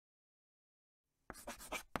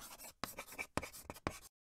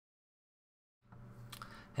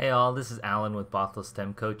Hey all, this is Alan with Bothell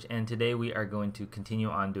STEM Coach, and today we are going to continue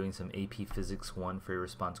on doing some AP Physics 1 free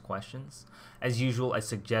response questions. As usual, I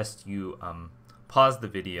suggest you pause the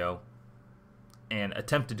video and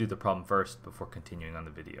attempt to do the problem first before continuing on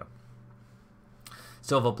the video.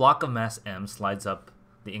 So if a block of mass m slides up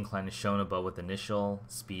the incline as shown above with initial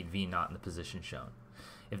speed v0 in the position shown.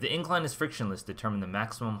 If the incline is frictionless, determine the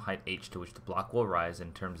maximum height h to which the block will rise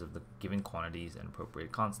in terms of the given quantities and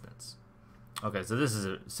appropriate constants. Okay, so this is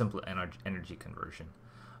a simple energy conversion.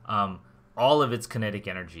 All of its kinetic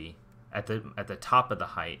energy at the top of the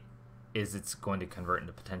height is it's going to convert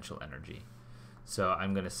into potential energy. So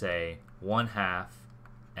I'm going to say 1/2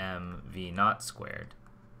 mv0 squared.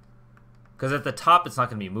 Because at the top it's not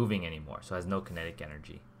going to be moving anymore, so it has no kinetic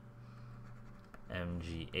energy.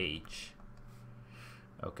 mgh.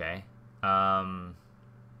 Okay.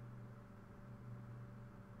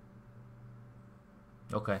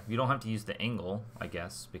 Okay, you don't have to use the angle, I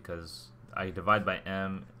guess, because I divide by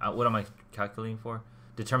m. What am I calculating for?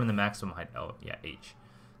 Determine the maximum height. Oh, yeah, h.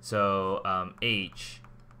 So h,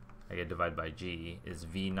 I get divided by g, is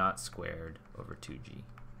v0 squared over 2g.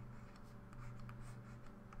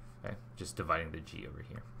 Okay, just dividing the g over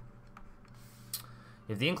here.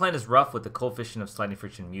 If the incline is rough with the coefficient of sliding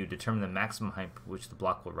friction mu, determine the maximum height which the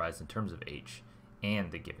block will rise in terms of h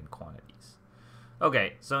and the given quantities.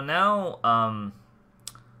 Okay, so now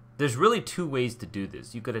there's really two ways to do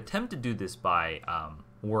this. You could attempt to do this by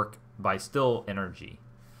by still energy,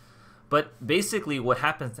 but basically what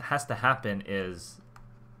has to happen is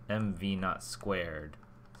mv0 squared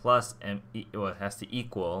plus well, it has to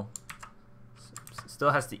equal,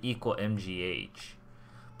 still has to equal mgh,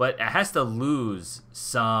 but it has to lose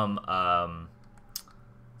some of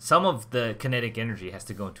the kinetic energy has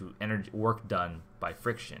to go into work done by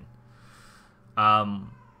friction.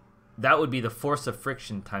 That would be the force of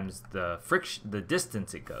friction times the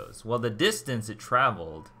distance it goes. Well, the distance it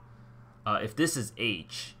traveled, if this is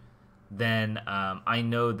h, then I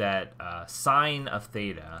know that sine of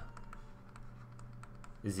theta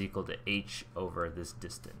is equal to h over this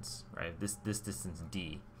distance, right? This distance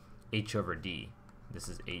d, h over d. This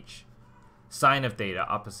is h. Sine of theta,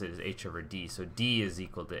 opposite is h over d. So d is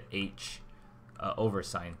equal to h over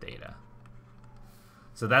sine theta.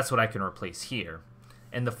 So that's what I can replace here.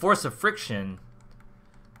 And the force of friction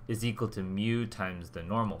is equal to mu times the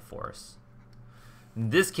normal force. In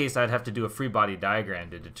this case, I'd have to do a free body diagram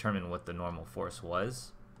to determine what the normal force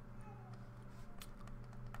was.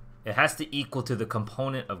 It has to equal to the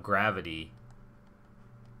component of gravity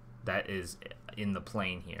that is in the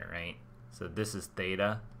plane here, right? So this is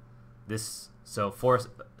theta. So force,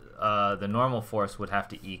 the normal force would have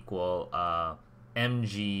to equal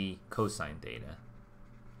mg cosine theta.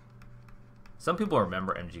 Some people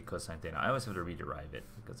remember mg cosine theta. I always have to rederive it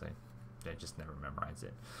because I just never memorize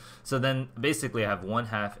it. So then basically I have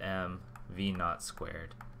 1/2 mv0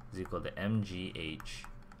 squared is equal to mgh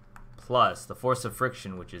plus the force of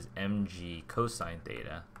friction, which is mg cosine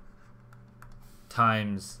theta,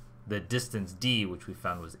 times the distance d, which we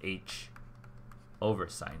found was h over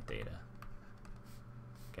sine theta.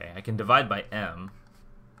 Okay, I can divide by m,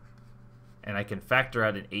 and I can factor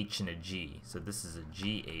out an h and a g. So this is a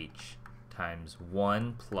gh times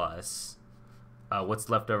 1 plus, what's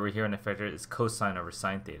left over here in the factor is cosine over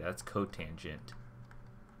sine theta. That's cotangent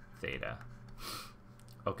theta.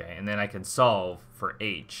 Okay, and then I can solve for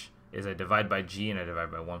h, is I divide by g and I divide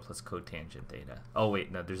by 1 plus cotangent theta. Oh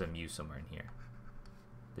wait, no, there's a mu somewhere in here.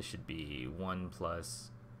 This should be 1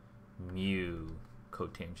 plus mu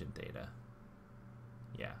cotangent theta.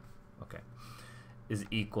 Yeah, okay. Is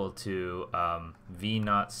equal to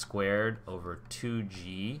v0 squared over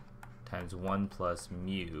 2g times 1 plus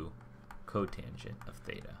mu cotangent of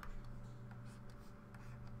theta.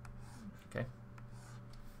 Okay.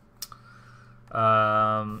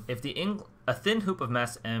 If a thin hoop of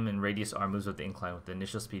mass m and radius r moves with the incline with the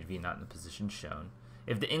initial speed v0 in the position shown.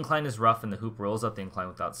 If the incline is rough and the hoop rolls up the incline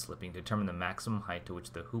without slipping, determine the maximum height to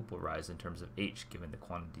which the hoop will rise in terms of h given the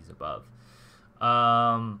quantities above.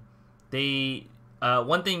 One thing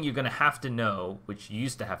you're going to have to know, which you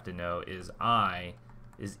used to have to know, is I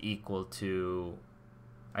is equal to,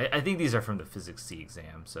 I think these are from the Physics C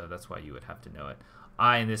exam, so that's why you would have to know it.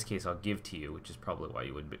 I, in this case, I'll give to you, which is probably why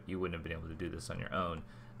you wouldn't have been able to do this on your own.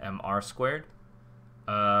 mr squared.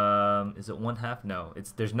 Is it 1/2? No,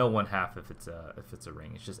 there's no 1/2 if it's a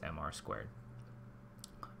ring. It's just mr squared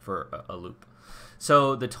for a loop.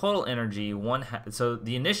 So the total energy so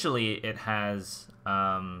the initially it has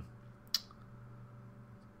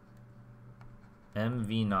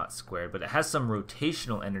mv0 squared, but it has some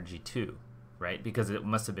rotational energy too. right? Because it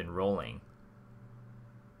must have been rolling.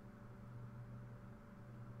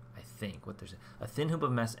 I think what there's a thin hoop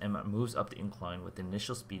of mass m moves up the incline with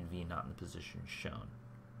initial speed v not in the position shown.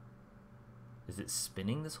 Is it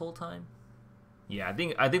spinning this whole time? Yeah, I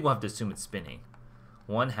think we'll have to assume it's spinning.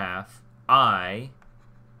 1/2 I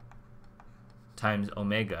times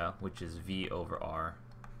omega, which is v over r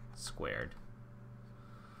squared.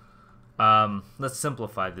 Let's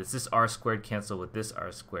simplify this. This r squared cancel with this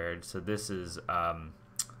r squared, so this is 1/2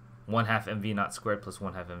 mv naught squared plus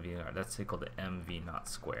 1/2 mv naught. That's equal to mv naught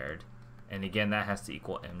squared, and again that has to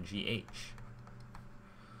equal mgh.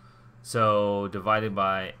 So divided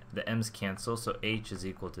by the m's cancel, so h is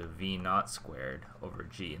equal to v naught squared over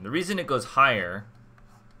g. And the reason it goes higher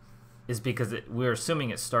is because we're assuming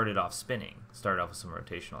it started off spinning, started off with some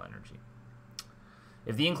rotational energy.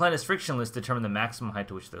 If the incline is frictionless, determine the maximum height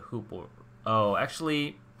to which the hoop will... Oh,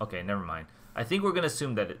 actually, okay, never mind. I think we're going to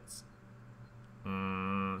assume that it's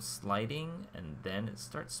sliding and then it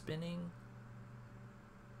starts spinning.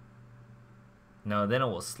 No, then it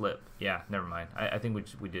will slip. Yeah, never mind. I think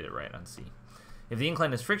we did it right on C. If the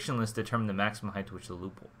incline is frictionless, determine the maximum height to which the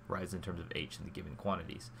loop will rise in terms of h in the given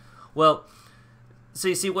quantities. Well, so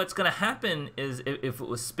you see what's going to happen is if it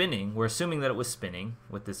was spinning, we're assuming that it was spinning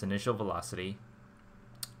with this initial velocity.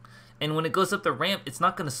 And when it goes up the ramp, it's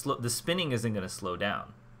not going to slow, the spinning isn't going to slow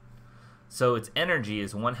down. So its energy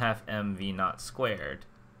is 1/2 mv naught squared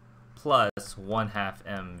plus 1/2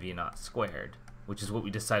 mv naught squared, which is what we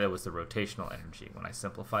decided was the rotational energy when I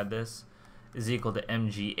simplified this, is equal to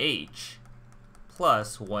mgh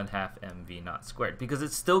plus 1/2 mv naught squared, because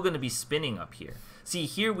it's still going to be spinning up here. See,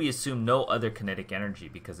 here we assume no other kinetic energy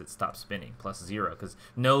because it stopped spinning, plus 0, because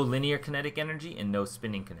no linear kinetic energy and no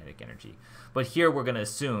spinning kinetic energy. But here we're going to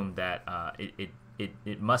assume that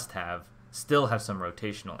it must still have some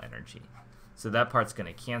rotational energy. So that part's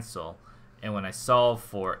going to cancel, and when I solve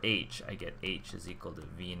for h, I get h is equal to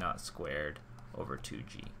v naught squared over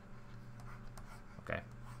 2g. Okay,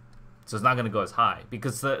 so it's not going to go as high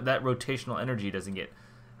because that rotational energy doesn't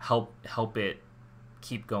help it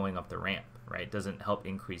keep going up the ramp, right? It doesn't help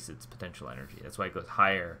increase its potential energy. That's why it goes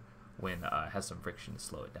higher when it has some friction to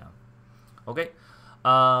slow it down. Okay,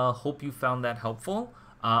 hope you found that helpful.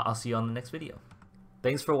 I'll see you on the next video.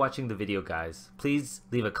 Thanks for watching the video, guys. Please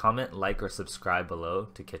leave a comment, like, or subscribe below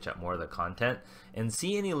to catch up more of the content. And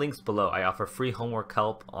see any links below. I offer free homework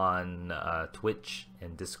help on Twitch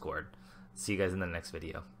and Discord. See you guys in the next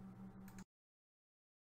video.